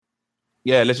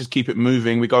yeah, let's just keep it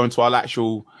moving. We go into our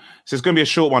actual. So it's going to be a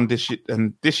short one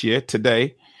this year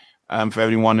today. For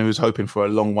everyone who's hoping for a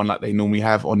long one like they normally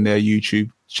have on their YouTube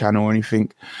channel or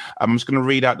anything. I'm just going to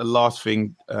read out the last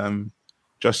thing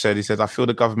Josh said. He says, I feel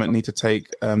the government need to take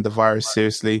the virus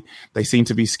seriously. They seem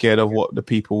to be scared of what the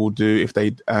people will do if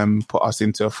they put us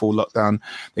into a full lockdown.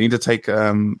 They need to take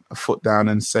a foot down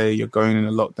and say you're going in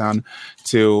a lockdown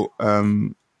till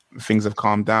things have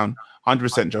calmed down.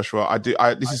 100% Joshua.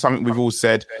 This is something we've all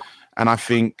said. And I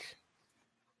think...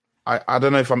 I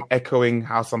don't know if I'm echoing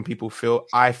how some people feel.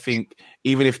 I think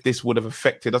even if this would have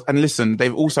affected us, and listen,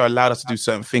 they've also allowed us to do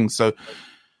certain things, so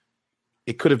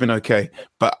it could have been okay.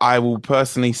 But I will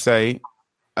personally say,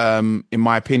 in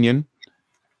my opinion,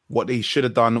 what they should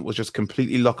have done was just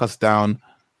completely lock us down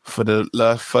for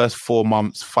the first 4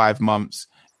 months, 5 months,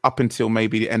 up until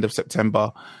maybe the end of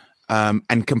September,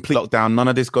 and complete lockdown. None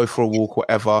of this go for a walk,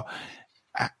 whatever.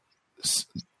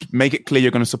 Make it clear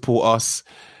you're going to support us,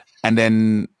 and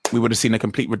then we would have seen a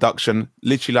complete reduction,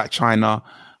 literally like China.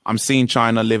 I'm seeing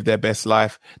China live their best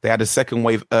life. They had a second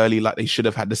wave early, like they should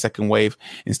have had the second wave.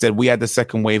 Instead, we had the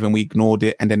second wave and we ignored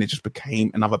it, and then it just became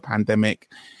another pandemic.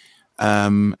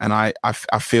 And I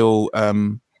feel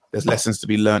there's lessons to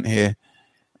be learnt here,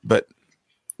 but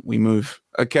we move.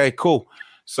 Okay, cool.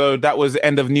 So that was the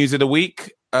end of news of the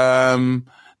week. There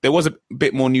was a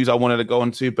bit more news I wanted to go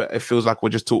on to, but it feels like we're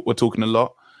talking a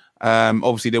lot.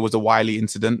 Obviously, there was a Wiley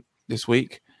incident this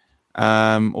week.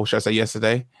 Or should I say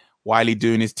yesterday, Wiley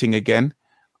doing his thing again.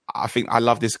 I think I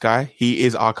love this guy. He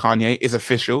is our Kanye. It's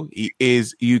official. He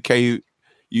is UK's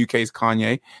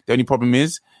Kanye. The only problem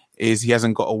is he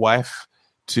hasn't got a wife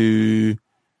to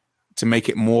make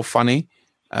it more funny.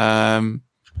 You're an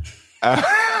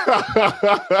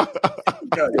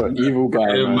evil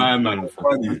guy, man.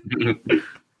 Funny.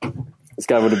 This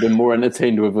guy would have been more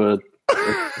entertained with a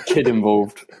kid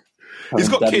involved. He's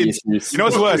got kids. Issues. You know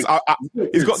what's worse?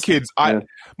 He's got kids.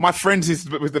 My friend is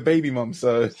with the baby mum.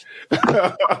 So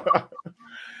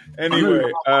anyway,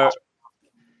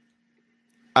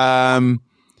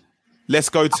 let's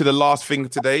go to the last thing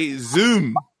today.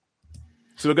 Zoom.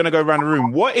 So we're gonna go around the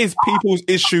room. What is people's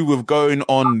issue with going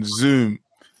on Zoom?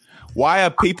 Why are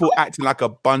people acting like a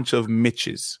bunch of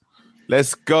Mitches?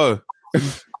 Let's go.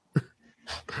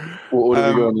 What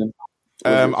are we going in?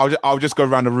 I'll just go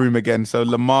around the room again. So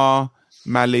Lamar,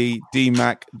 Mally,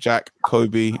 D-Mac, Jack,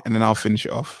 Kobe, and then I'll finish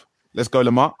it off. Let's go,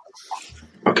 Lamar.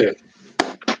 Okay.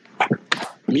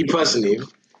 Me personally,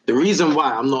 the reason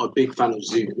why I'm not a big fan of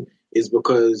Zoom is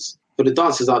because for the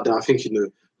dancers out there, I think,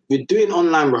 we're doing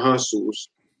online rehearsals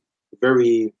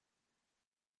a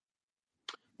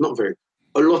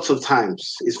lot of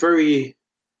times. It's very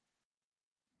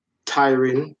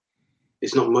tiring.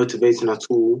 It's not motivating at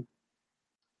all.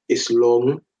 It's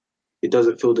long. It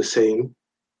doesn't feel the same.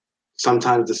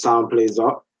 Sometimes the sound plays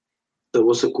up. So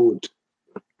what's it called?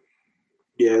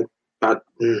 Yeah, but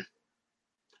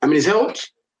I mean, it's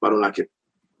helped, but I don't like it.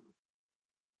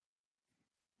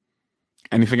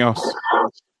 Anything else?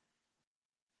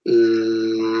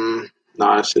 No,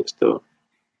 that's it still.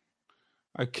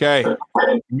 Okay.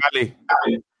 Mally.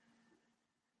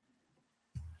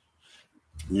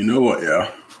 You know what,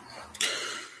 yeah?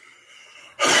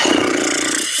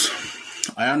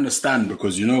 I understand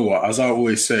because you know what, as I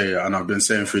always say, and I've been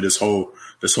saying through this whole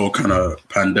kind of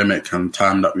pandemic and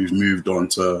time that we've moved on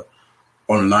to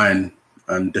online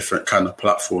and different kind of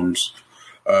platforms,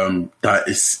 that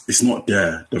it's not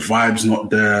there. The vibe's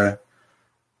not there.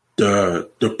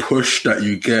 The push that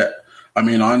you get. I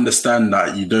mean, I understand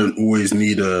that you don't always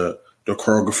need the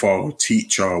choreographer or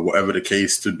teacher or whatever the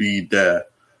case to be there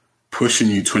pushing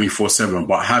you 24/7,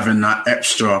 but having that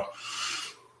extra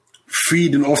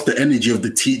feeding off the energy of the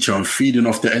teacher and feeding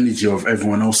off the energy of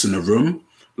everyone else in the room,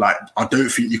 like, I don't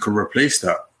think you can replace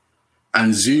that.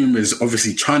 And Zoom is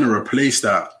obviously trying to replace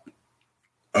that,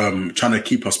 trying to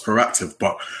keep us proactive,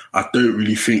 but I don't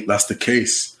really think that's the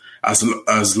case. As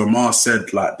Lamar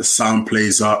said, like, the sound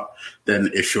plays up,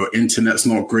 then if your internet's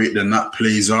not great, then that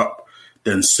plays up.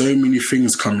 Then so many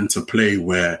things come into play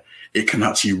where it can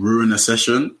actually ruin a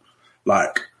session.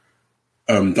 Like,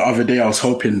 the other day I was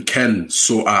helping Ken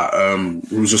sort out,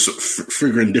 we was just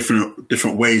figuring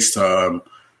different ways to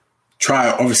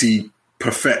try, obviously,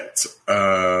 perfect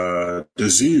the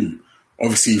Zoom.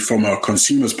 Obviously, from a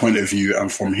consumer's point of view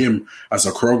and from him as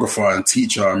a choreographer and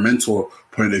teacher and mentor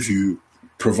point of view,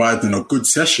 providing a good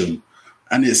session.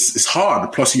 And it's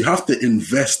hard. Plus, you have to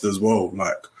invest as well.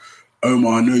 Like,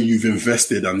 Omar, I know you've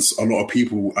invested, and a lot of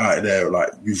people out there, like,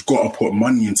 you've got to put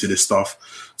money into this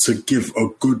stuff to give a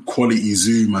good quality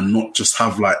Zoom and not just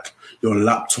have, like, your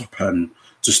laptop and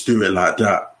just do it like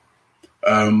that.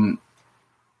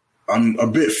 I'm a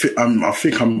bit fit. I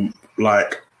think I'm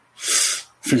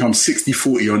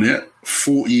 60-40 on it.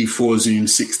 40 for Zoom,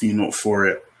 60 not for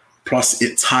it. Plus,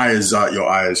 it tires out your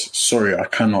eyes. Sorry, I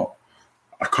cannot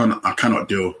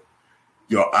deal.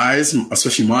 Your eyes,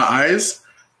 especially my eyes.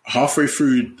 Halfway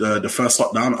through the first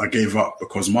lockdown, I gave up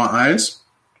because my eyes,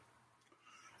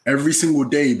 every single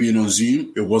day being on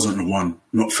Zoom, it wasn't the one,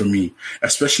 not for me.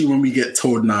 Especially when we get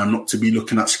told now not to be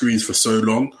looking at screens for so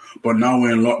long. But now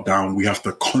we're in lockdown, we have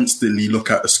to constantly look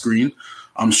at the screen.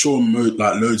 I'm sure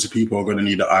loads of people are going to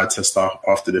need an eye test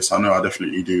after this. I know I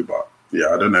definitely do, but yeah,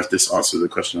 I don't know if this answers the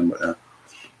question, but yeah.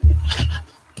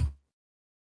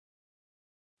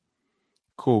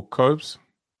 Cool. Cobes?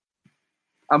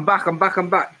 I'm back. Can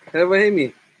everyone hear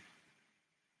me?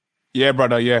 Yeah,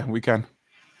 brother. Yeah, we can.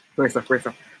 Great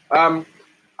stuff. I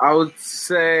would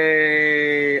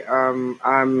say I'm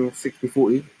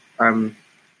 60-40.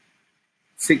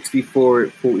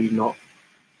 60-40 not.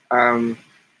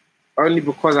 Only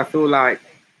because I feel like,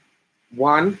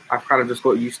 one, I've kind of just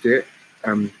got used to it,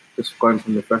 just going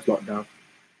from the first lockdown.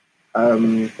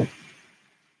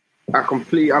 I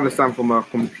completely understand from a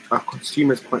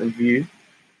consumer's point of view.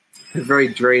 It's very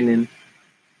draining,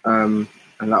 and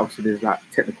obviously there's like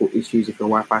technical issues if your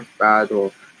Wi-Fi is bad,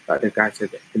 or like the guy said,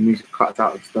 the music cuts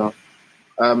out and stuff.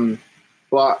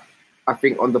 But I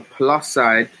think on the plus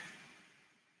side,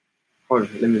 hold on,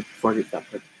 let me forget that.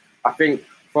 I think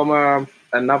from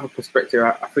another perspective,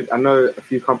 I know a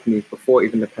few companies before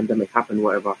even the pandemic happened,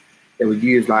 whatever, they would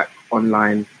use like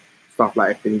online stuff,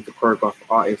 like if they need to choreograph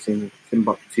artists in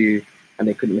Timbuktu and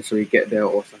they couldn't necessarily get there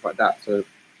or stuff like that. So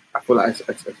I feel like it's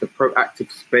a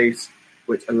proactive space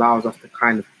which allows us to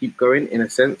kind of keep going in a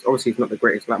sense. Obviously, it's not the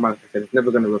greatest, like Malik said, it's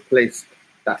never going to replace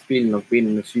that feeling of being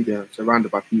in the studio,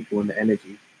 surrounded by people and the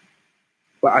energy.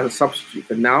 But as a substitute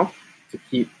for now, to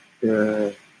keep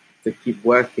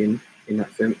working in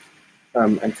that sense,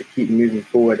 and to keep moving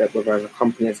forward, whether as a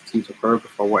company, as a teacher,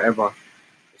 choreographer, or whatever,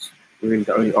 it's really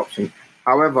the only option.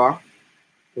 However,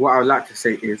 what I would like to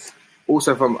say is,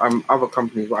 also from other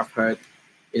companies, what I've heard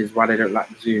is why they don't like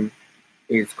Zoom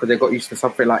is because they got used to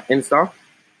something like Insta.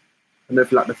 I know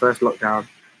for like the first lockdown,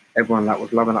 everyone like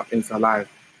was loving up Insta Live,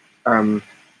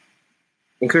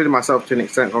 including myself to an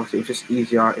extent. Obviously, it's just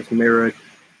easier, it's mirrored,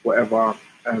 whatever.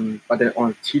 But then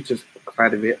on teachers'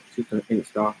 side of it, teaching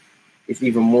Insta, it's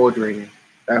even more draining.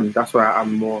 That's why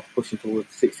I'm more pushing towards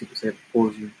 60%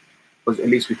 for Zoom, because at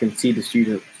least we can see the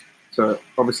students. So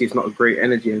obviously it's not a great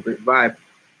energy and great vibe,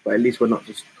 but at least we're not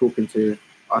just talking to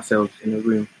ourselves in a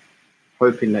room,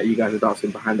 hoping that you guys are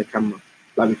dancing behind the camera.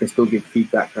 Like we can still give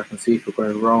feedback. I can see if we're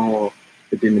going wrong or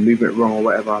we're doing the movement wrong or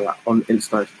whatever. Like on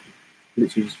Insta, it's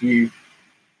literally just you,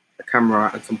 the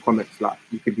camera, and some comments. Like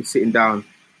you could be sitting down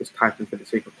just typing for the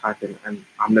sake of typing, and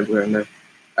I'm never going to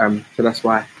know. So that's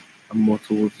why I'm more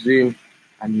towards Zoom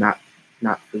and not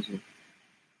for Zoom.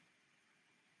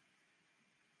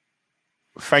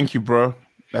 Thank you, bro.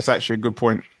 That's actually a good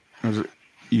point.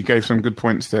 You gave some good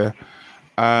points there.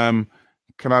 Can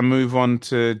I move on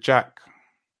to Jack?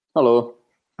 Hello.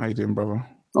 How you doing, brother?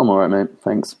 I'm all right, mate.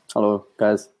 Thanks. Hello,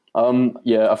 guys.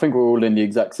 Yeah, I think we're all in the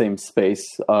exact same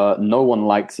space. No one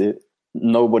likes it.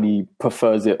 Nobody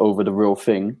prefers it over the real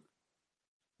thing.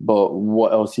 But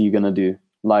what else are you going to do?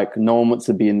 Like, no one wants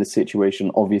to be in this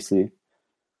situation, obviously.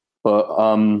 But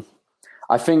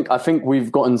I think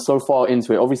we've gotten so far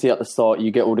into it. Obviously, at the start,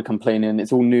 you get all the complaining.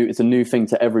 It's all new. It's a new thing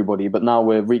to everybody. But now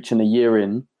we're reaching a year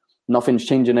in. Nothing's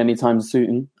changing anytime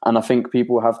soon. And I think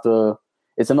people have to...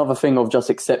 It's another thing of just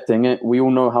accepting it. We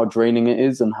all know how draining it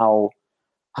is and how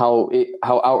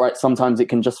outright sometimes it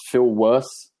can just feel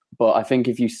worse. But I think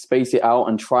if you space it out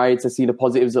and try to see the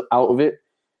positives out of it,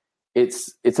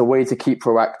 it's a way to keep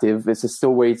proactive. It's a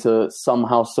still way to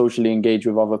somehow socially engage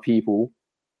with other people.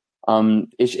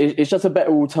 It's just a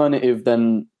better alternative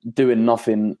than doing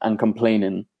nothing and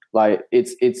complaining. Like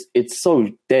it's so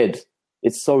dead.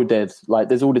 It's so dead. Like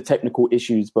there's all the technical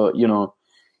issues, but you know,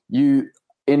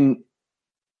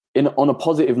 on a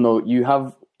positive note, you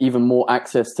have even more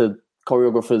access to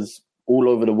choreographers all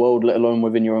over the world, let alone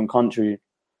within your own country.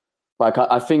 Like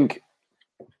I think,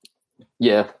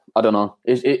 yeah, I don't know.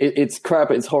 It's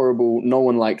crap. It's horrible. No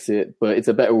one likes it, but it's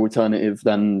a better alternative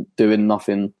than doing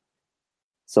nothing.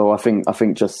 So I think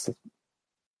just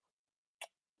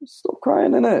stop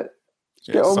crying, innit?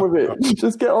 Get on with it.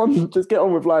 Just get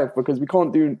on with life, because we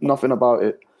can't do nothing about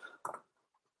it.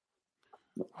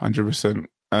 100%.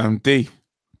 D.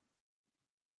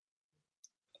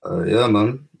 Yeah,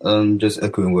 man. Just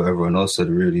echoing what everyone else said,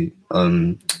 really.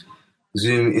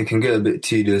 Zoom, it can get a bit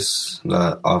tedious,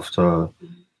 like after a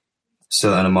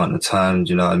certain amount of time. Do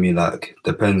you know what I mean? Like,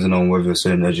 depending on whether you're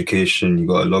studying education, you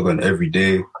got to log on every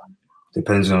day.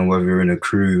 depends on whether you're in a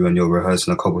crew and you're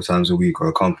rehearsing a couple of times a week or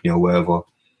a company or whatever.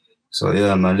 So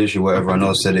yeah, man, literally what everyone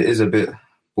else said, it is a bit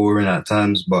boring at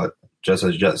times, but just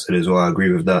as Jack said as well, I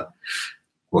agree with that.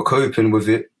 We're coping with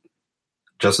it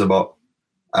just about,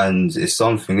 and it's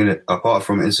something, innit? Apart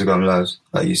from Instagram Lives,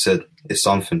 like you said, it's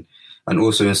something. And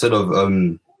also, instead of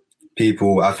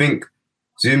people, I think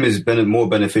Zoom is more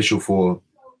beneficial for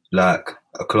like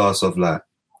a class of like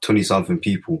 20-something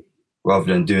people rather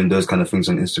than doing those kind of things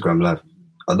on Instagram Live.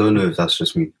 I don't know if that's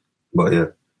just me, but yeah,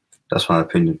 that's my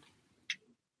opinion.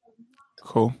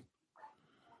 Cool.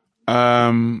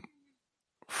 From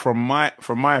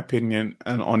my opinion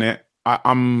and on it,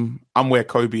 I'm where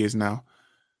Kobe is now.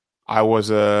 I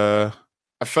was at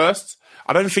first.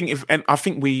 I don't think I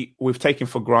think we've taken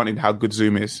for granted how good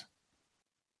Zoom is.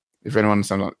 If anyone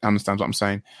understands what I'm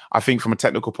saying, I think from a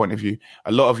technical point of view,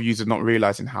 a lot of users are not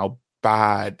realizing how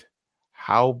bad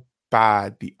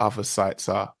the other sites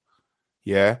are.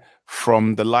 Yeah,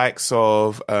 from the likes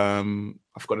of I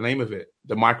forgot the name of it,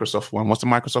 the Microsoft one. What's the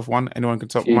Microsoft one? Anyone can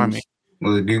remind me?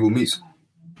 Well, the Google Meets.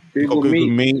 Google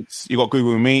Meets. You got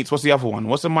Google Meets. What's the other one?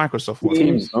 What's the Microsoft one?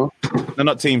 Teams, no? No,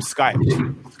 not Teams.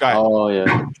 Skype. Oh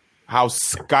yeah. How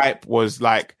Skype was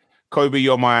like, Kobe,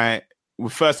 you're my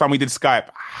first time we did Skype.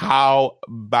 How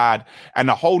bad, and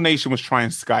the whole nation was trying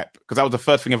Skype because that was the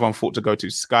first thing everyone thought to go to.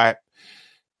 Skype,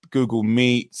 Google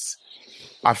Meets.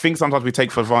 I think sometimes we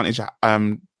take for granted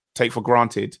on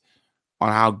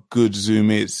how good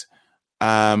Zoom is.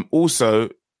 Also,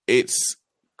 it's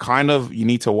kind of, you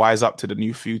need to wise up to the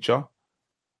new future.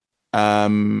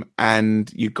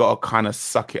 And you got to kind of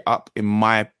suck it up, in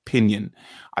my opinion.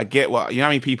 I get what, you know how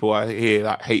many people I hear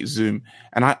that hate Zoom,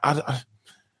 and I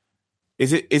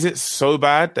is it so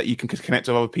bad that you can connect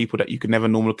with other people that you could never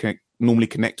normally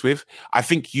connect with? I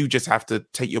think you just have to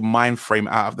take your mind frame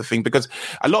out of the thing, because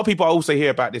a lot of people also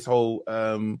hear about this whole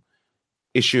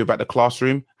issue about the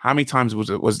classroom. How many times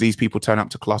was these people turn up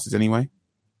to classes anyway?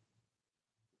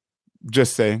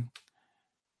 Just saying.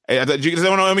 Do you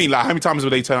know what I mean? Like, how many times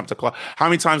would they turn up to class? How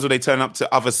many times would they turn up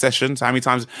to other sessions? How many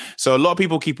times? So a lot of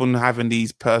people keep on having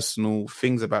these personal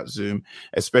things about Zoom,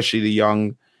 especially the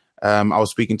young. I was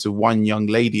speaking to one young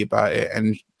lady about it,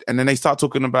 and then they start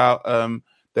talking about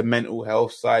the mental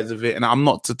health sides of it. And I'm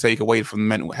not to take away from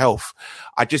mental health.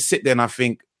 I just sit there and I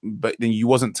think, but then you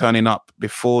wasn't turning up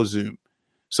before Zoom.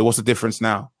 So what's the difference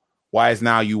now? Why is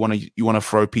now you want to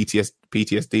throw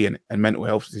PTSD and mental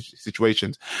health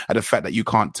situations at the fact that you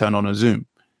can't turn on a Zoom?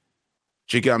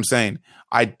 Do you get what I'm saying?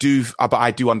 But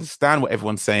I do understand what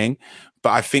everyone's saying.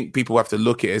 But I think people have to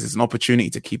look at it as an opportunity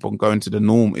to keep on going to the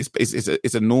norm.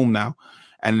 It's a norm now.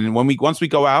 And once we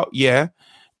go out, yeah.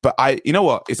 But you know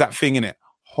what? It's that thing, innit?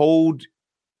 Hold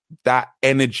that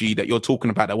energy that you're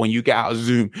talking about, that when you get out of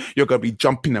Zoom, you're going to be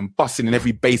jumping and busting in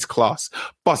every base class,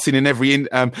 busting in every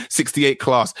 68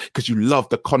 class, because you love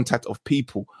the contact of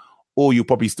people, or you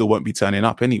probably still won't be turning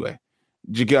up anyway.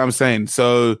 Do you get what I'm saying?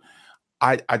 So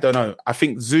I don't know. I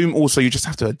think Zoom also, you just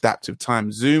have to adapt to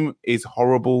time. Zoom is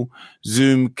horrible.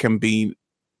 Zoom can be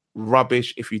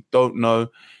rubbish if you don't know.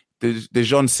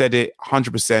 Dejan said it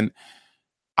 100%.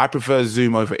 I prefer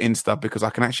Zoom over Insta because I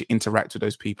can actually interact with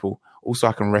those people. Also,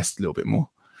 I can rest a little bit more.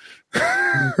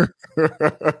 I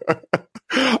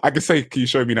can say, can you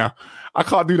show me now? I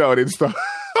can't do that on Insta.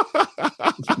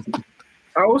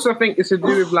 I also think it's to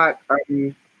do with like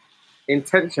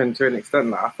intention to an extent.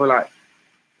 Like, I feel like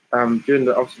during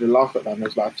the last lockdown,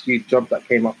 there's like a few jobs that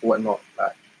came up or whatnot.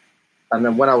 Like, and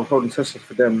then when I was holding sessions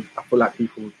for them, I feel like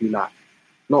people would be like,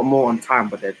 not more on time,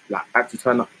 but they'd like actually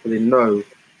turn up because they know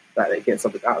that they get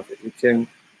something out of it. Which then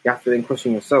you have to then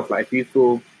question yourself. Like, if you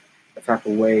feel a type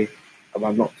of way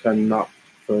about not turning up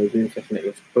for a Zoom session that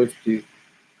you're supposed to,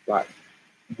 like,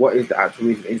 what is the actual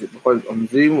reason? Is it because on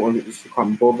Zoom, or is it just you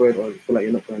can't be bothered, or you feel like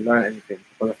you're not going to learn anything?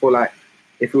 Because I feel like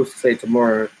if it was to say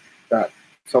tomorrow that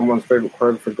someone's favourite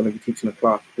choreographer is going to be teaching a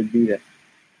class, could be there. Do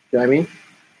you know what I mean?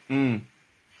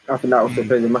 I think that also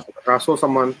plays a massive. I saw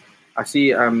someone, I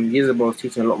see Isabel's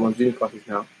teaching a lot more Zoom classes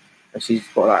now, and she's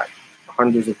got like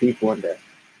hundreds of people on there.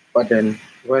 But then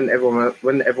when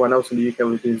everyone else in the UK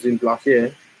was doing Zoom last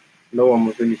year, no one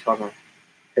was really trying to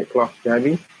take class. Do you know what I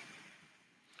mean?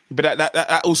 But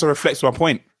that also reflects my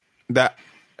point. Do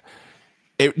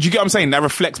you get what I'm saying? That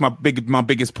reflects my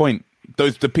biggest point.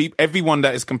 Everyone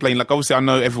that is complaining, like, obviously I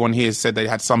know everyone here said they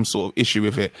had some sort of issue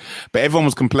with it, but everyone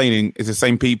was complaining is the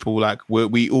same people. Like,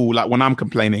 we all, like, when I'm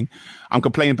complaining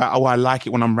about, I like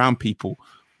it when I'm around people,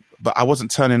 but I wasn't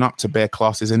turning up to bare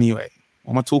classes anyway.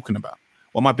 What am I talking about?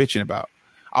 What am I bitching about?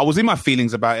 I was in my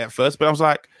feelings about it at first, but I was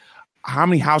like, how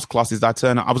many house classes did I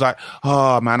turn up? I was like,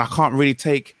 oh man, I can't really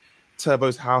take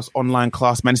Turbo's house online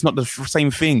class, man. It's not the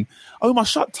same thing. Omar,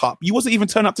 shut up. You wasn't even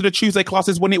turn up to the Tuesday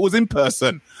classes when it was in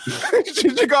person. Do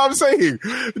you get what I'm saying?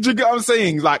 Do you get what I'm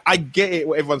saying? Like, I get it,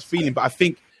 what everyone's feeling, but I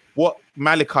think what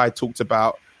Malachi talked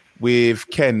about with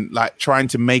Ken, like trying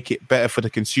to make it better for the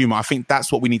consumer, I think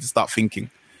that's what we need to start thinking.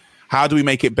 How do we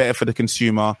make it better for the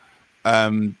consumer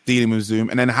dealing with Zoom?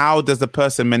 And then how does the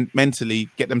person mentally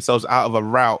get themselves out of a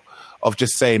route of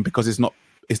just saying, because it's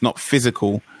not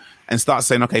physical, and start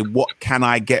saying, okay, what can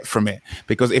I get from it?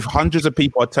 Because if hundreds of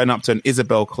people are turning up to an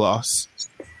Isabel class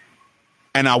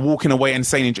and are walking away and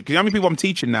saying, because how many people I'm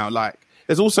teaching now, like,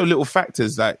 there's also little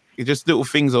factors, like just little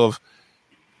things of,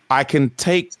 I can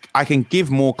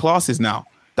give more classes now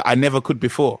that I never could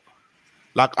before.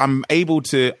 Like I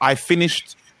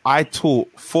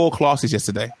taught 4 classes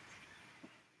yesterday,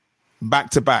 back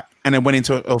to back, and then went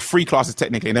into 3 classes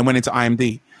technically, and then went into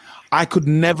IMD. I could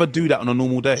never do that on a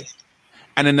normal day.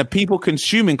 And then the people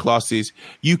consuming classes,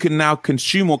 you can now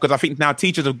consume more, because I think now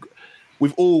teachers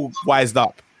we've all wised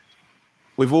up.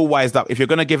 We've all wised up. If you're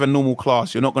going to give a normal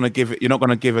class, you're not going to give a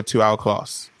 2-hour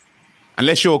class.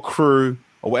 Unless you're a crew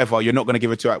or whatever, you're not going to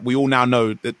give it 2 hours. We all now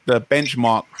know that the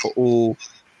benchmark for all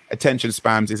attention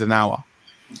spans is an hour.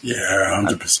 Yeah,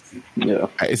 100%. Yeah,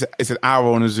 it's an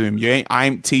hour on a Zoom. I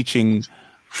ain't teaching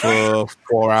for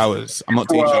 4 hours. I'm not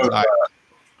teaching like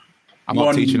I'm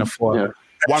not teaching a 4 hour.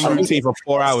 One routine for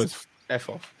 4 hours. F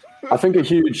off. I think a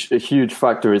huge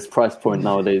factor is price point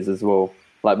nowadays as well.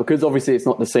 Like, because obviously it's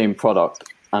not the same product,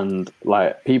 and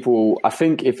like people, I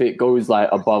think if it goes like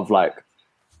above like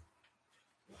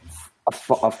a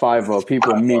 $5,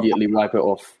 people immediately wipe it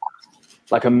off,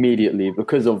 like immediately,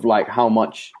 because of like how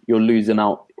much you're losing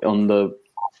out on the,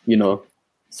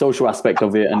 social aspect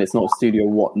of it, and it's not studio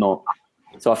whatnot.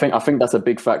 So I think that's a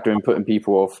big factor in putting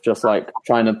people off, just like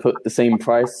trying to put the same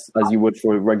price as you would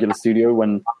for a regular studio,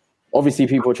 when obviously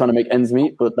people are trying to make ends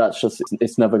meet, but that's just,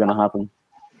 it's never going to happen.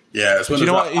 Yeah. It's you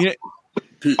know what?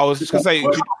 I was just going to say,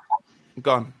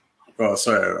 go on. Oh,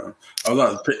 sorry. I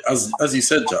was like, as you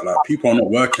said, Jack, like people are not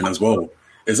working as well.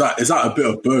 Is that a bit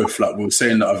of both? Like we were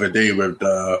saying the other day with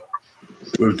the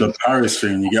Paris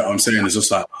thing, you get what I'm saying? It's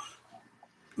just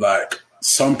like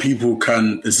some people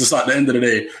can. It's just like at the end of the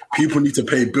day, people need to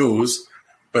pay bills,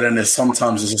 but then there's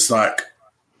sometimes it's just like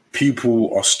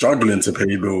people are struggling to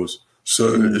pay bills.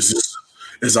 So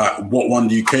it's like, what one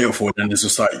do you cater for? And it's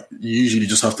just like you usually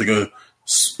just have to go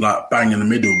like bang in the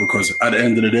middle, because at the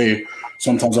end of the day,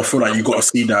 sometimes I feel like you got to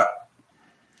see that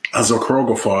as a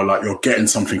choreographer, like you're getting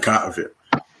something out of it,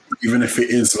 even if it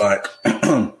is like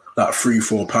that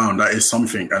 £3-4, that is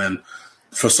something. And then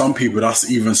for some people, that's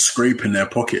even scraping their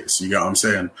pockets. You get what I'm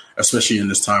saying? Especially in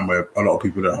this time where a lot of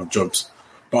people don't have jobs.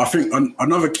 But I think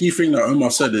another key thing that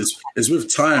Omar said is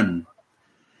with time.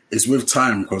 It's with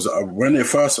time, because when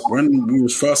we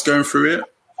was first going through it,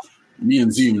 me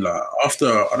and Zoom, like after,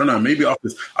 I don't know, maybe after,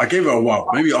 I gave it a while.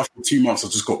 Maybe after 2 months, I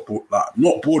just got bored, like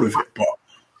not bored of it, but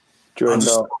Drained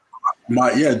out.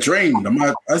 Drained.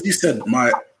 As you said,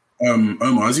 Omar,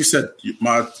 as you said,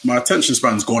 my attention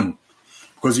span's gone,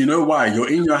 because you know why?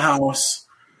 You're in your house,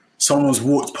 someone's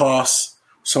walked past,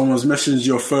 someone's messaged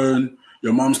your phone,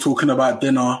 your mum's talking about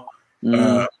dinner.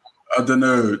 I don't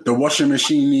know, the washing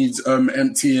machine needs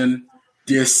emptying,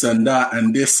 this and that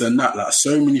and this and that. Like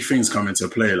so many things come into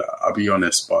play. Like, I'll be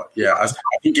honest, but yeah, I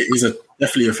think it is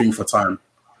definitely a thing for time.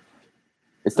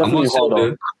 It's definitely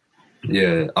harder.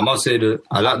 Yeah, I must say that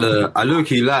I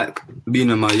low-key like being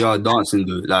in my yard dancing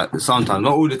though. Like sometimes,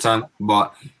 not all the time,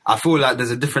 but I feel like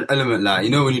there's a different element. Like,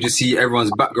 when you just see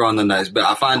everyone's background and that,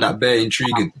 I find that very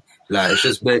intriguing. Like it's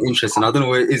just very interesting. I don't know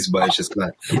what it is, but it's just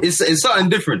like it's something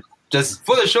different. Just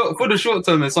for the short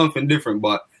term, it's something different.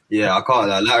 But yeah, I can't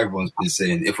like everyone's been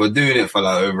saying, if we're doing it for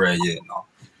like over a year now,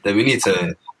 then we need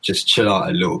to just chill out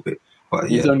a little bit. But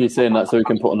he's only saying that so he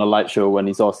can put on a light show when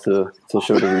he's asked to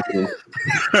show the routine.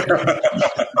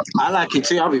 I like it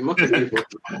too. I'll be mocking people.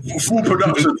 Full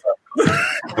production.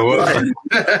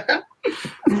 I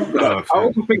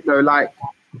also think though, like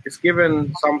it's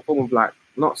given some form of like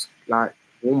not like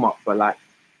warm up, but like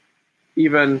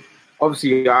even obviously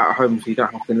you're at home, so you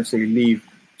don't have to necessarily leave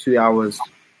 2 hours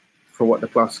for what the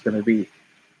class is going to be.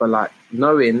 But like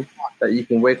knowing that you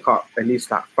can wake up at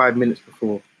least like 5 minutes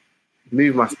before,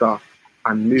 move my stuff,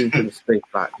 and move to the space.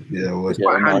 Like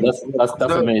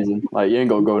that's amazing. Like you ain't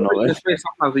gotta go nowhere.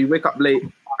 Sometimes when you wake up late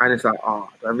and it's like, do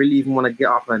I really even want to get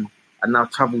up and now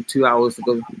travel 2 hours to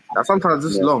go? Like, sometimes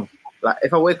it's long. Like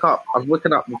if I've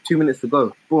waken up with 2 minutes to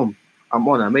go, boom, I'm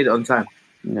on. I made it on time.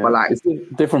 Yeah. But like it's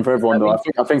different for everyone though.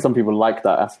 I think some people like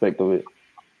that aspect of it.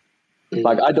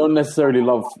 Like I don't necessarily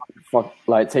love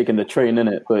like taking the train in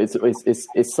it, but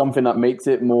it's something that makes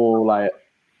it more like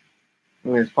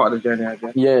It's part of the journey, I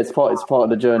guess. Yeah, it's part of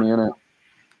the journey, isn't it?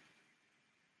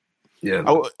 Yeah.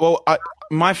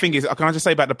 My thing is, can I just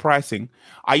say about the pricing?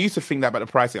 I used to think that about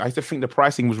the pricing. I used to think the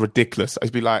pricing was ridiculous. I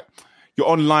used to be like, you're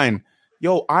online.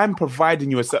 Yo, I'm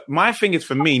providing you a... My thing is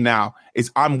for me now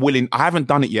is I'm willing... I haven't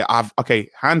done it yet.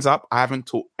 Hands up. I haven't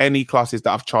taught any classes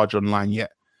that I've charged online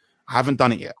yet. I haven't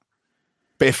done it yet.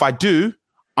 But if I do,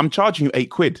 I'm charging you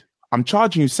 £8. I'm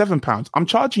charging you £7. I'm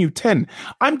charging you 10.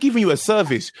 I'm giving you a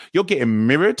service. You're getting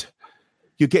mirrored.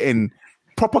 You're getting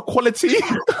proper quality.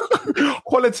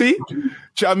 Quality. Do you know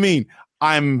what I mean?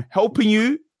 I'm helping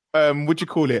you. I'm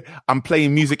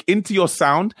playing music into your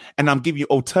sound and I'm giving you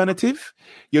alternative.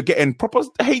 You're getting proper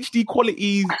HD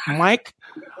quality mic.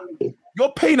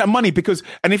 You're paying that money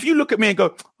and if you look at me and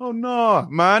go, oh no,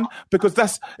 man, because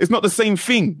it's not the same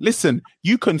thing. Listen,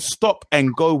 you can stop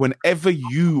and go whenever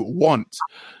you want.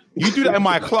 You do that in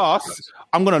my class,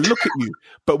 I'm going to look at you.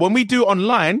 But when we do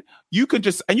online, you can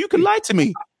lie to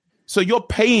me. So you're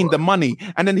paying the money.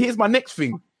 And then here's my next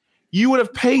thing. You would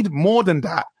have paid more than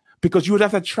that because you would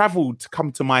have to travel to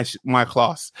come to my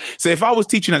class. So if I was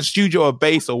teaching at studio or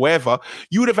base or wherever,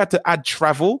 you would have had to add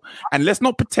travel. And let's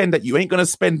not pretend that you ain't going to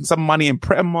spend some money in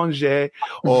Pret a Manger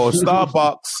or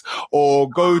Starbucks or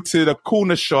go to the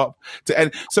corner shop.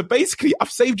 So basically,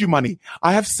 I've saved you money.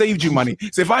 I have saved you money.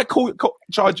 So if I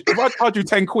charge you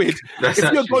 £10,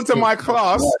 if you're going to my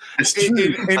class in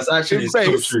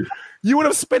base, you would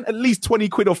have spent at least £20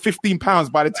 or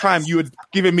 £15 by the time you had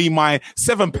given me my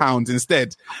 £7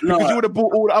 instead. Because you would have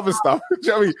bought all the other stuff. Do you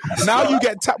know what I mean? Now you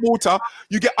get tap water,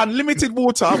 you get unlimited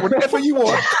water whenever you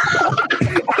want.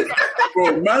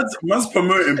 Bro, man's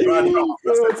promoting bad health.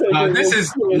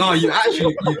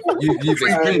 You've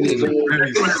explained it in a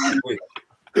very good way.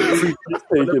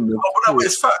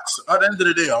 It's facts. At the end of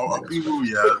the day, I'll be real,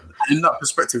 yeah. In that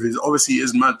perspective, it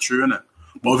is mad true, isn't it?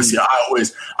 But obviously, I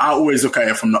always look at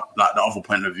it from the other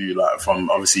point of view, like from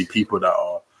obviously people that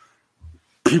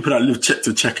live check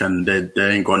to check and they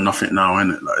ain't got nothing now,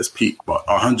 innit? Like it's peak, but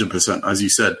 100%, as you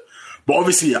said. But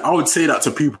obviously, I would say that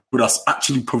to people that's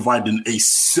actually providing a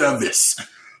service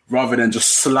rather than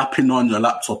just slapping on your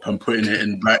laptop and putting it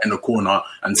right in the corner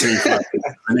and saying, I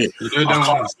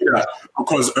can't see that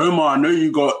because Omar, I know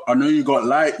you got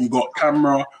light, you got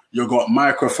camera, you got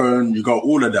microphone, you got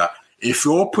all of that. If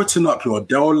you're putting up your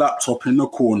Dell laptop in the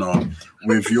corner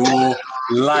with your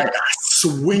light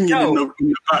swinging in the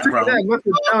background,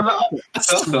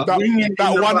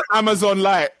 that one Amazon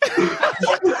light,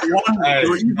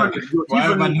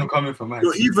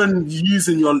 you're even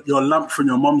using your lamp from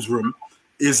your mum's room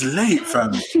is late,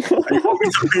 fam. You're paying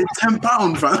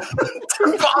 £10, fam.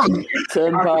 £10.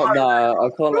 £10. Nah, I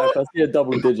can't lie. If I see a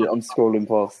double digit, I'm scrolling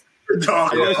past.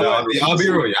 I'll be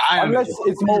real. Unless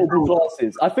it's multiple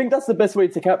classes. I think that's the best way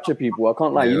to capture people. I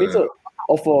can't lie. You need to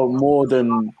offer more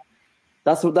than...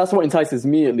 That's what entices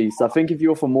me, at least. I think if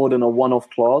you offer more than a one-off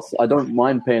class, I don't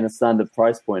mind paying a standard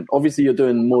price point. Obviously, you're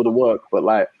doing more the work, but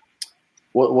like,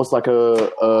 what's like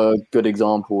a good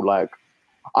example? Like,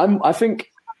 I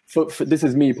think for this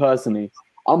is me personally.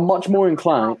 I'm much more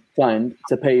inclined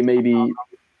to pay maybe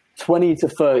 20 to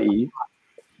 30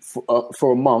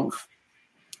 for a month.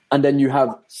 And then you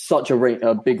have such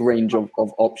a big range of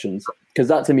options. Because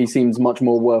that to me seems much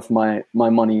more worth my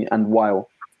money and while.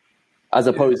 As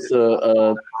opposed to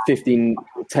a 15,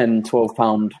 10,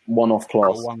 £12 one-off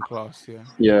class. One class,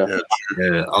 Yeah.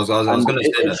 I was going to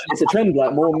say that. It's a trend.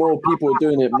 Like more people are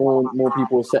doing it. More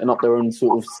people are setting up their own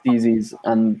sort of steezies.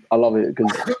 And I love it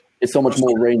because it's so much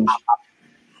more range.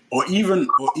 Or even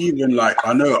like,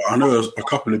 I know a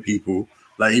couple of people,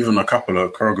 like even a couple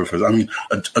of choreographers. I mean,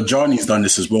 Ajani's done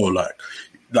this as well. Like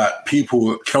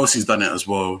people, Kelsey's done it as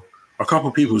well. A couple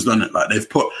of people's done it. Like they've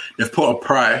put a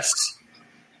price,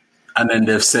 and then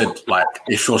they've said like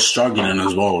if you're struggling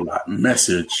as well, like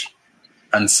message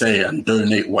and say and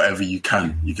donate whatever you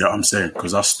can. You get what I'm saying?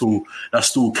 Because that's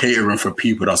still catering for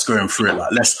people that's going through it.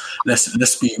 Like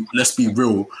let's be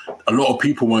real. A lot of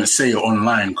people won't say it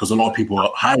online because a lot of people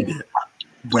hide it.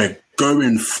 We're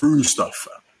going through stuff.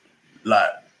 Like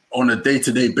on a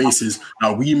day-to-day basis.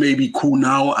 Now we may be cool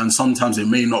now and sometimes it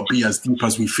may not be as deep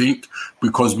as we think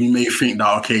because we may think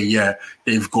that, okay, yeah,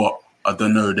 they've got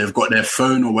their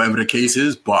phone or whatever the case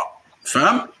is, but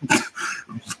fam,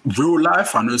 real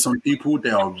life, I know some people,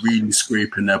 they are really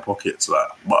scraping their pockets. Like,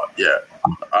 but yeah,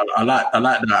 I like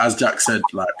that. As Jack said,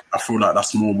 like, I feel like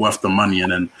that's more worth the money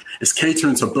and then it's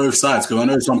catering to both sides because I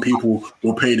know some people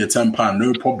will pay the £10,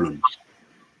 no problem.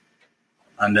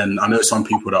 And then I know some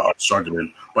people that are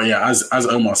struggling. But yeah, as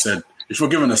Omar said, if you're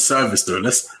giving a service though,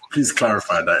 let's please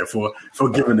clarify that. If we're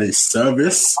giving a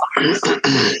service,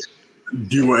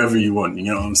 do whatever you want. You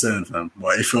know what I'm saying, fam?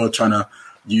 But if you're trying to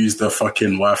use the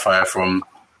fucking Wi-Fi from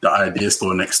the idea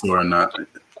store next door and that,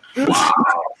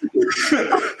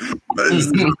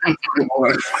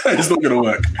 it's not gonna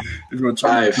work. If you're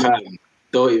trying fam,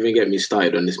 don't even get me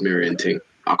started on this mirroring thing.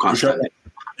 I can't stand it.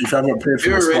 If you haven't paid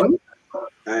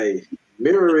for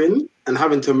mirroring and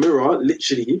having to mirror,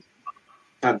 literally.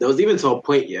 There was even to a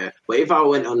point, but if I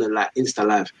went on a like Insta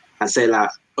Live and say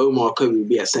like Omar Kobe will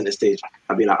be at center stage,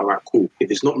 I'd be like, all right, cool. If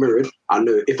it's not mirrored, I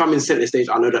know. If I'm in center stage,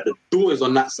 I know that the door is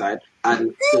on that side and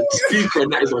the speaker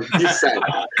on that is on this side.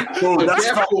 Bro, So that's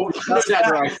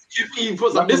therefore, if he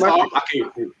puts up this arm, okay,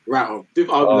 cool. Right arm. This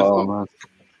arm, left arm. Man.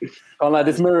 And like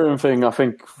this mirroring thing, I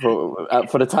think for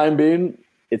the time being,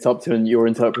 it's up to your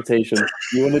interpretation.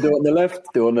 You want to do it on the left,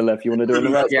 do it on the left. You want to do it on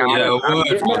the right,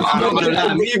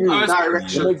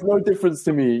 it makes no difference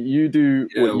to me. You do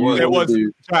what you want to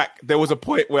do. Jack, there was a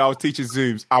point where I was teaching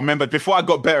Zooms. I remember before I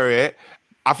got better at it,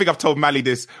 I think I've told Mally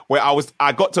this, where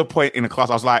I got to a point in the class,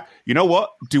 I was like, you know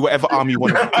what? Do whatever arm you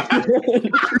want.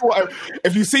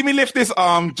 If you see me lift this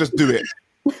arm, just do it.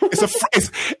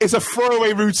 It's a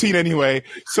throwaway routine anyway.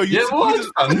 So you I'll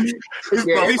be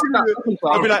like,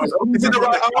 is it the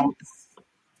right arm?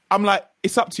 I'm like,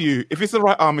 it's up to you. If it's the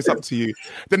right arm, it's up to you.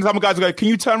 Then some guys will go, can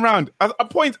you turn around? At a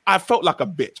point, I felt like a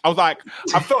bitch. I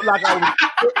felt like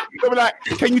they were like,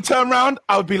 can you turn around?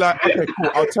 I would be like, okay, cool,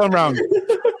 I'll turn around.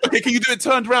 Okay, can you do it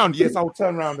turned around? Yes, I'll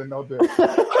turn around and I'll do it.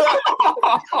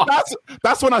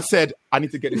 That's when I said, I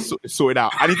need to get this sorted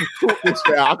out. I need to sort this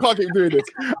out. I can't keep doing this.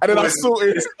 And then I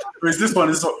sorted. Is this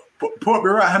one? Put up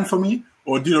your right hand for me,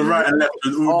 or do the right and left?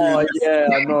 Oh, yeah,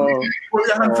 I know. Put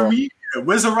your hand for me.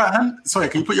 Where's the right hand? Sorry,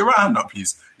 can you put your right hand up,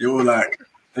 please? You're all like,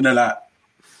 and they're like.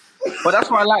 But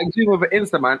that's why I like Zoom over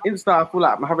Insta, man. Insta, I feel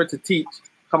like I'm having to teach,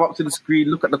 come up to the screen,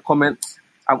 look at the comments.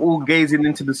 I'm all gazing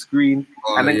into the screen,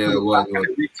 and then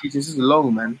teach. This is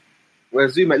long, man.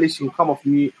 Whereas Zoom, at least you can come off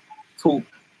mute, talk,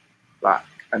 like,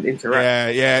 and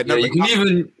interact. Yeah. No, you can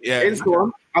even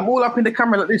Insta, I'm all up in the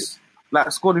camera like this, like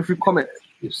scrolling through comments.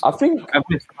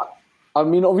 I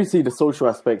mean, obviously the social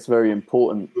aspect's very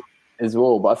important as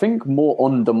well, but I think more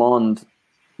on-demand,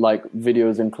 like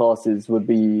videos and classes would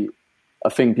be a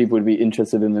thing people would be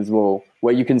interested in as well,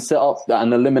 where you can set up that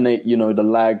and eliminate, the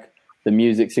lag, the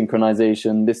music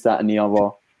synchronization, this, that, and the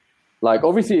other. Like,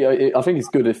 obviously, I think it's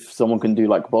good if someone can do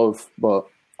like both, but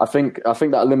I think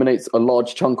that eliminates a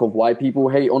large chunk of why people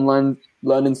hate online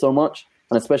learning so much.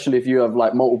 And especially if you have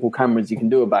like multiple cameras, you can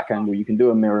do a back angle, you can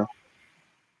do a mirror,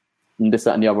 and this,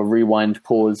 that, and the other, rewind,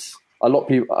 pause. A lot of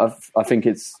people, I think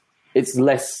it's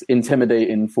less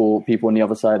intimidating for people on the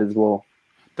other side as well.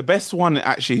 The best one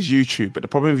actually is YouTube, but the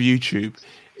problem with YouTube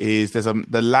is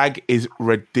the lag is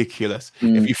ridiculous.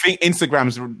 If you think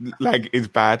Instagram's lag is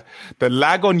bad, the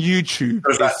lag on YouTube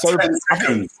is so 10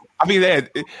 seconds. I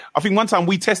think one time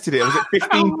we tested it. Was it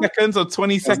 15 seconds or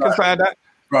 20 seconds like that?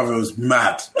 Brother, it was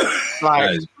mad.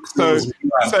 So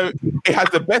it has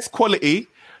the best quality.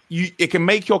 It can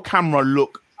make your camera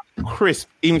look crisp,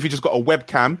 even if you just got a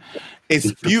webcam.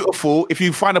 It's beautiful. If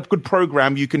you find a good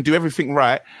program, you can do everything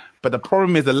right. But the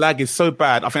problem is the lag is so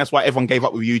bad. I think that's why everyone gave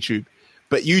up with YouTube.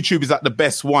 But YouTube is like the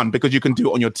best one because you can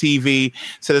do it on your TV.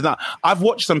 So there's not. I've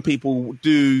watched some people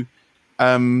do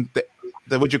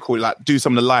what do you call it? Like do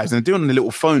some of the lives and they're doing it on the little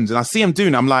phones. And I see them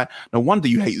doing it. I'm like, no wonder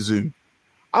you hate Zoom.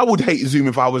 I would hate Zoom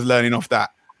if I was learning off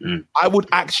that. I would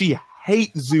actually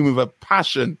hate Zoom with a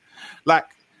passion.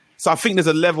 So I think there's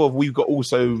a level of we've got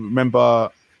also remember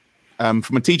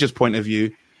from a teacher's point of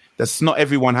view, that's not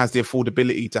everyone has the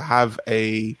affordability to have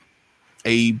a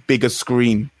bigger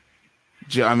screen.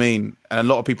 Do you know what I mean? And a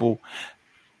lot of people,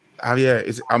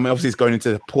 obviously it's going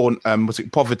into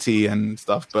poverty and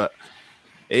stuff, but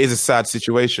it is a sad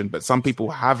situation. But some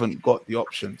people haven't got the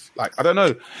options. Like, I don't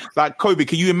know. Like, Kobe,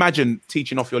 can you imagine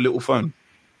teaching off your little phone?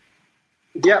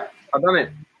 Yeah, I've done it.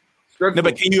 No,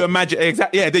 but can you imagine?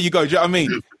 Exactly. Yeah, there you go. Do you know what I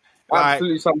mean?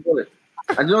 Absolutely, some bullet.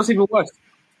 And you know what's even worse?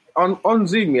 On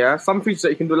Zoom, some features that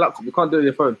you can do on a laptop, you can't do it on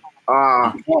your phone.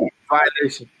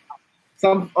 Violation.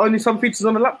 Only some features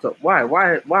on the laptop. Why?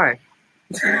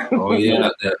 Oh yeah,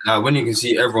 like when you can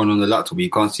see everyone on the laptop, you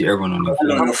can't see everyone on the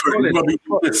phone.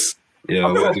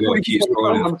 Yeah, we got to keep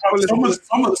scrolling.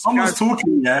 Someone's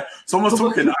talking. Yeah, someone's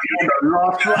talking. You're on the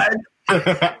last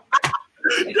slide.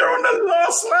 You're on the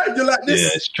last slide. You're like this. Yeah,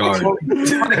 it's charging.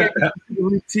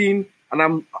 Routine,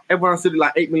 and everyone said it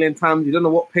like 8 million times. You don't know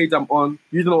what page I'm on.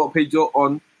 You don't know what page you're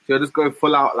on. So you just go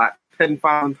full out like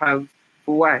 10,000 times.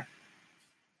 For why?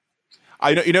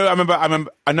 I know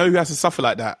who has to suffer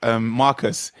like that.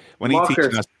 Marcus, when he's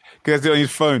teaching us, because he's on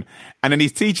his phone, and then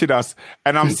he's teaching us,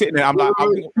 and I'm sitting there. I'm like,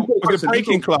 it was a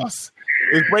breaking class,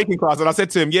 It was breaking class, and I said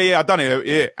to him, yeah, I done it,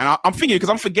 yeah. And I'm thinking, because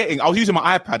I'm forgetting, I was using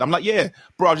my iPad. I'm like, yeah,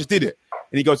 bro, I just did it.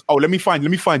 And he goes, oh, let me find you.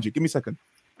 Give me a second.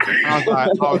 I was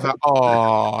like,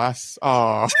 oh, that's,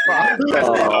 oh. Why are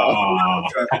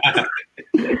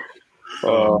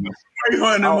you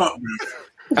hurting him up, bro?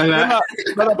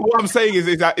 But what I'm saying is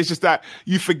that it's just that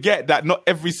you forget that not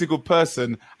every single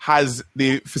person has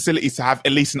the facilities to have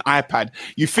at least an iPad.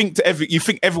 You think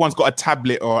everyone's got a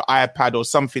tablet or iPad or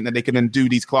something that they can then do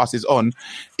these classes on,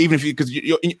 even if because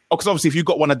obviously if you've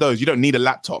got one of those, you don't need a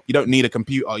laptop, you don't need a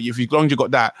computer. As long as you've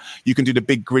got that, you can do the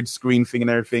big grid screen thing and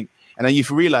everything. And then you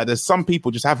realize there's some people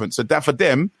just haven't. So that for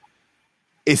them,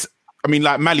 it's. I mean,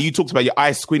 like Mally, you talked about your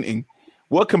eyes squinting.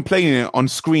 We're complaining on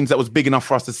screens that was big enough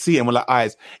for us to see and with our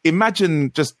eyes.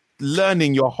 Imagine just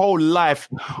learning your whole life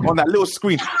on that little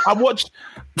screen. I watched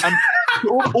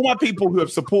all my people who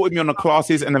have supported me on the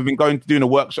classes and have been doing the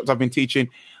workshops I've been teaching.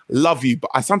 Love you,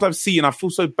 but I sometimes see and I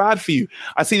feel so bad for you.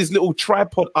 I see this little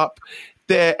tripod up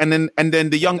there, and then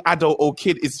the young adult or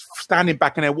kid is standing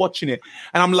back and they're watching it,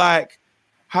 and I'm like,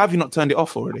 how have you not turned it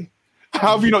off already?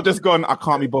 How have you not just gone, I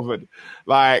can't be bothered?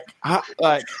 Like,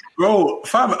 bro,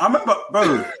 fam, I remember,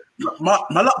 bro, my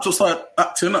laptop started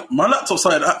acting up. My laptop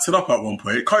started acting up at one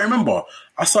point. Can't remember.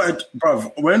 I started,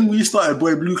 bruv, when we started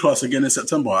Boy Blue class again in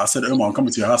September, I said, Omar, I'm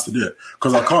coming to your house to do it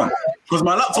because I can't. Because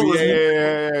my laptop was.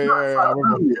 Yeah.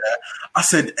 I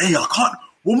said, hey, I can't.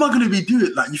 What am I going to be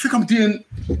doing? Like, you think I'm doing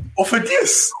off of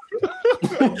this?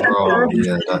 Bro,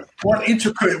 yeah, one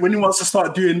intricate when he wants to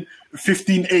start doing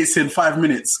 15 eighths in 5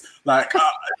 minutes, like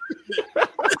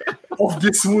off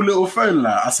this small little phone.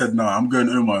 Like, I said, no, I'm going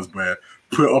Omar's, bro.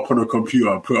 Put it up on a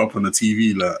computer, put it up on the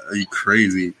TV. Like, are you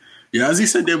crazy? Yeah, as he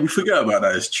said, we forget about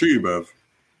that. It's true, bruv.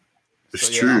 It's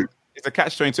true. It's a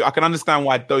catch-22. I can understand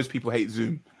why those people hate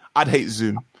Zoom. I'd hate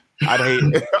Zoom. I'd hate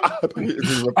Zoom.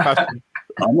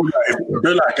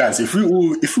 They're like, guys, if we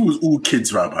was all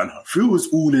kids right by now, if we was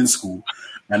all in school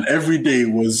and every day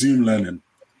was Zoom learning,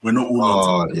 we're not all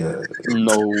on yeah.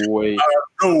 No way.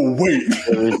 No way.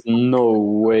 There is no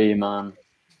way, man.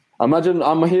 Imagine,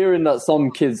 I'm hearing that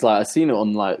some kids, like, I've seen it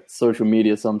on, like, social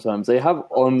media sometimes, they have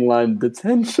online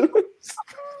detention.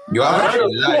 You're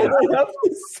actually lying.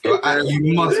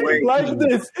 You must wait. Like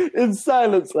this, in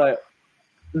silence, like.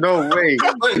 No way.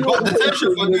 Wait, what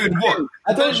detention for doing what?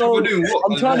 I don't know.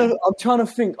 I'm trying to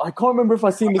think. I can't remember if I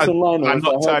seen this online or I'm if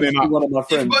not I heard turning this up. from one of my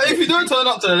friends. But if you don't turn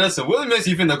up to the lesson, what makes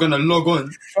you think they're going to log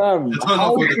on? Fam,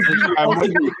 how could you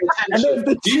possibly? And then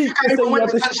the cheek to say you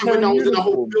have this When I was in a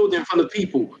whole building in front of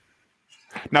people.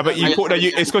 No, but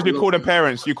it's because you call their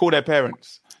parents. You call their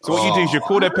parents. So what you do is you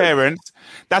call their parents.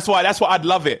 That's why I'd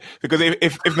love it, because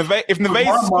if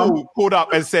Neve's school called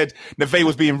up and said Neve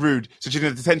was being rude, so she's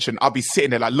in detention, I'll be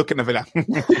sitting there like looking at Neve.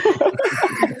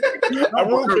 I'm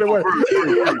walking away.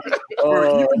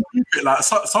 Like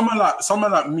someone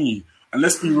like me, and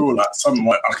let's be real, like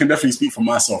I can definitely speak for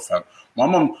myself, fam. My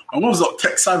mom's not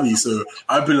tech savvy, so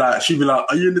she'd be like,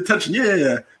 are you in detention?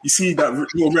 Yeah. You see that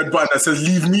little red button that says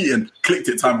leave meeting? Clicked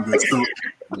it time ago. So,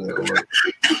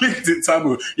 clicked it time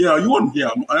ago. Yeah, you want? Yeah,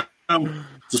 I'm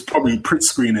just probably print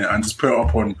screen it and just put it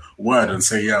up on Word and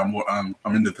say, yeah, I'm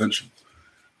in detention.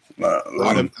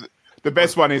 The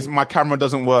best one is my camera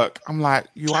doesn't work. I'm like,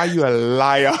 are you a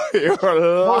liar? You're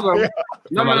a liar.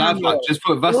 No. Just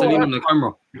put Vaseline on the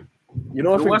camera. You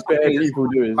know what I think people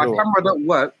do is my camera don't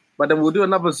work, but then we'll do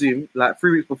another Zoom like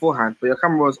 3 weeks beforehand, but your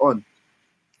camera was on.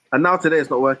 And now today it's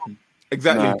not working.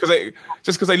 Exactly,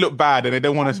 because they look bad and they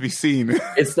don't want us to be seen.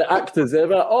 It's the actors. They're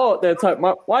like, they're type,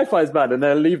 my Wi-Fi is bad, and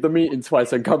they'll leave the meeting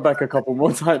twice and come back a couple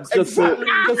more times just to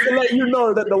let you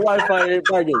know that the Wi-Fi ain't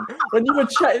banging. When you were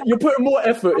chatting, you're putting more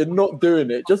effort in not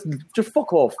doing it. Just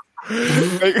fuck off.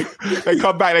 They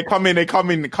come back. They come in.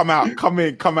 Come out. Come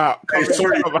in. Come out. Hey,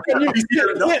 sorry.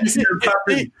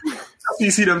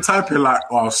 You see them typing like,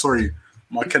 oh, sorry,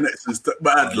 my connection's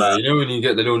bad. Like, you know when you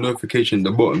get the little notification at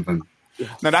the bottom, fam.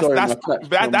 No,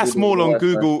 that's small on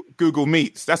Google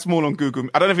Meets. That's small on Google.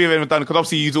 I don't know if you've ever done it, because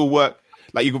obviously you all work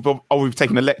like we've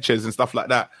taken the lectures and stuff like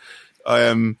that.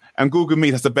 And Google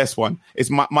Meet, that's the best one.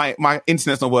 It's my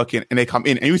internet's not working, and they come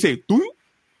in and you say, it does.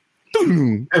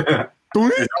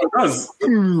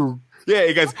 Yeah,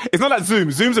 it goes. It's not like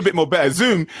Zoom. Zoom's a bit more better.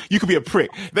 Zoom, you could be a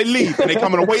prick. They leave and they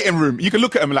come in a waiting room. You can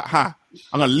look at them like, I'm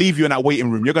going to leave you in that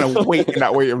waiting room. You're going to wait in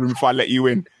that waiting room if I let you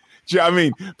in. Do you know what I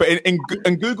mean? But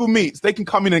in Google Meets, they can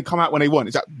come in and come out when they want.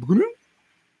 It's like, do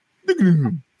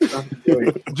you know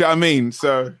what I mean?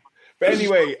 So, but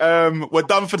anyway, we're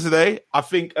done for today. I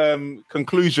think,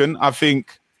 conclusion, I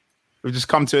think we've just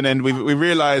come to an end. We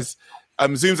realize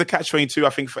Zoom's a catch-22. I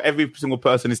think for every single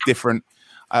person, it's different.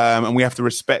 And we have to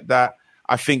respect that.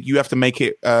 I think you have to make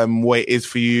it what it is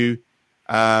for you.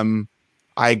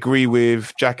 I agree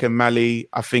with Jack and Mally.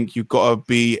 I think you've got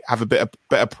to have a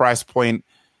better price point,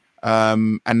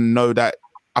 and know that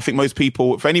I think most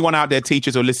people, for anyone out there,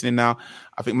 teachers who are listening now,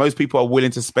 I think most people are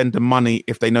willing to spend the money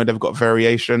if they know they've got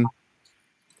variation,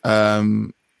 a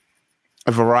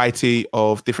variety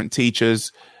of different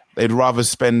teachers. They'd rather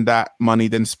spend that money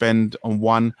than spend on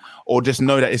one, or just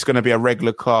know that it's going to be a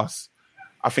regular class.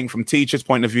 I think from teachers'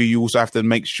 point of view, you also have to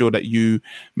make sure that you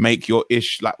make your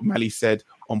ish, like Mally said,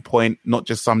 on point, not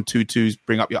just some tutus,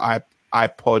 bring up your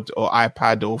iPod or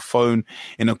iPad or phone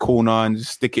in a corner and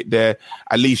just stick it there.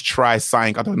 At least try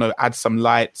something, I don't know, add some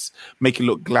lights, make it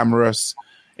look glamorous,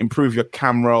 improve your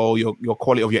camera or your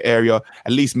quality of your area,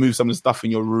 at least move some of the stuff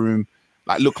in your room,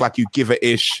 like look like you give a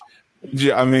ish. Do you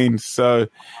know what I mean? So,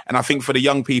 and I think for the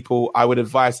young people, I would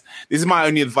advise, this is my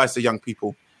only advice to young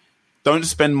people. Don't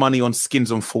spend money on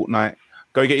skins on Fortnite.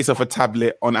 Go get yourself a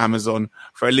tablet on Amazon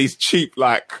for at least cheap,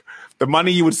 like the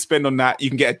money you would spend on that. You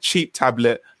can get a cheap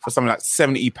tablet for something like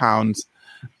 £70.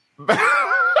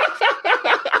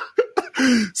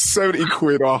 70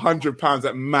 quid or £100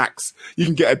 at max. You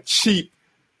can get a cheap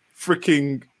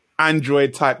freaking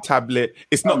Android type tablet.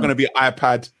 It's not going to be an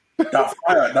iPad. That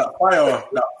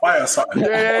fire something.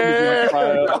 Yeah.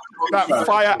 That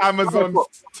fire Amazon.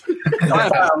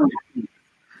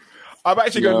 I'm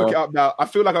actually going to look it up now. I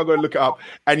feel like I'm going to look it up,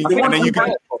 and then you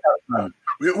can.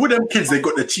 With them kids, they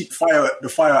got the cheap fire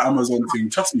Amazon thing.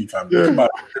 Trust me, fam. Yeah.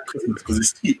 Because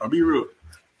it's cheap. I'll be real.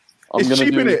 It's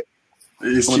cheap, innit?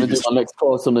 I'm going to do my next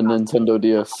course on the Nintendo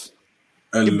DS.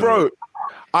 Bro,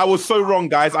 I was so wrong,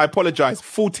 guys. I apologize.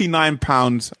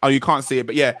 £49. Oh, you can't see it,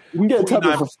 but yeah. You can get a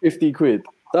tablet for 50 quid.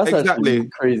 That's actually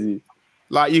crazy.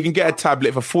 Like, you can get a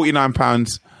tablet for £49. Do you know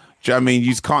what I mean? You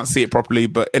just can't see it properly.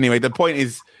 But anyway, the point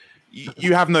is,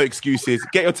 you have no excuses.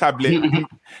 Get your tablet.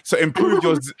 So improve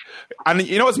yours. And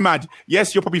you know what's mad?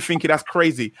 Yes, you're probably thinking that's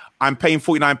crazy. I'm paying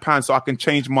 £49 so I can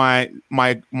change my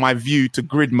view to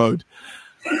grid mode.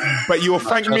 But you will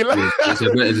thank me later.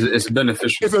 It's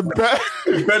beneficial. It's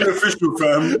beneficial,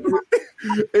 fam.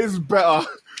 It's better.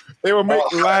 It will make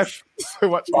life so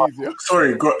much easier.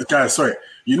 Sorry, guys. Sorry.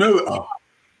 You know,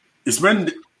 it's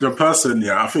when the person.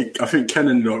 Yeah, I think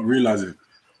Kenan don't realize it.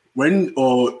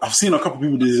 I've seen a couple of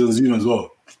people do this on Zoom as well.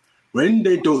 When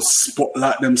they don't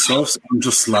spotlight themselves, I'm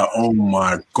just like, oh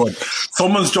my God.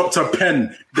 Someone's dropped a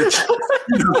pen.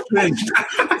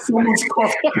 Someone's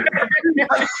coughed.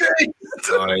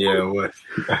 Oh, yeah, what?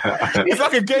 It's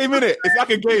like a game, innit? It's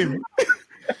like a game.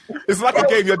 It's like a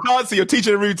game. You're dancing, you're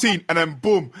teaching a routine, and then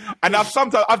boom. And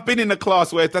I've been in a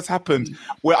class where that's happened,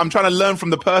 where I'm trying to learn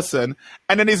from the person,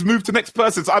 and then it's moved to the next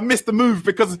person. So I missed the move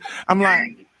because I'm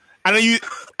like... And then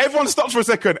everyone stops for a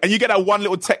second, and you get that one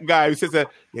little tech guy who says, "Yeah,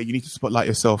 you need to spotlight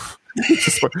yourself."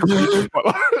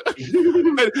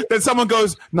 Then someone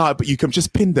goes, "No, but you can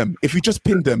just pin them. If you just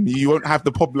pin them, you won't have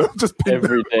the problem. Just pin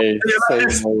every day." See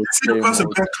the person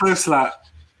very close, like,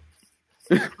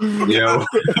 yeah.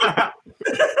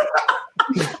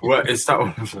 What is that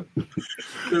one?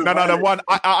 No, the one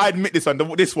I admit this one.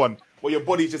 This one where your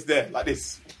body's just there like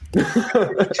this. That's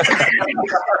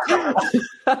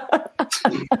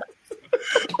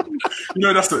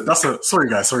a sorry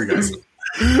guys. Right.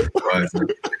 Give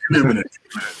me a minute.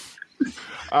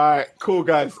 All right, cool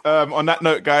guys. On that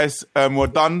note, guys, we're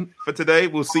done for today.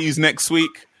 We'll see you next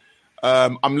week.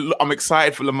 I'm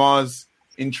excited for Lamar's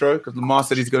intro because Lamar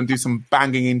said he's going to do some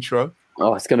banging intro.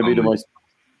 Oh, it's going to be the most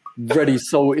ready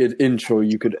salted intro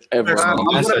you could ever.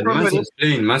 Massive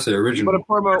original. We've got a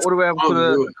promo all the way up to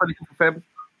the 25th of Feb.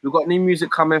 We've got new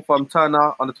music coming from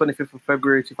Turner on the 25th of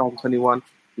February 2021.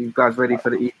 You guys ready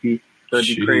for the EP? It's going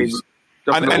to be crazy.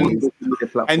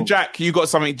 And Jack, you got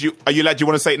something? Do you want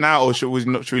to say it now, or should we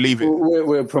leave it?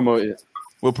 We'll promote it.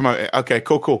 We'll promote it. Okay,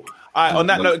 cool. All right, on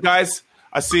that note, guys,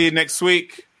 I'll see you next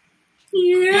week.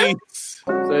 Yeah. Peace.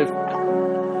 Safe.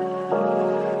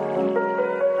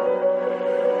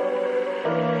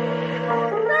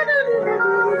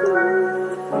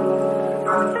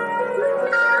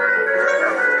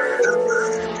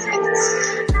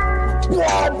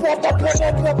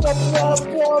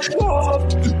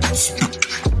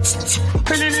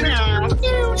 Put it now.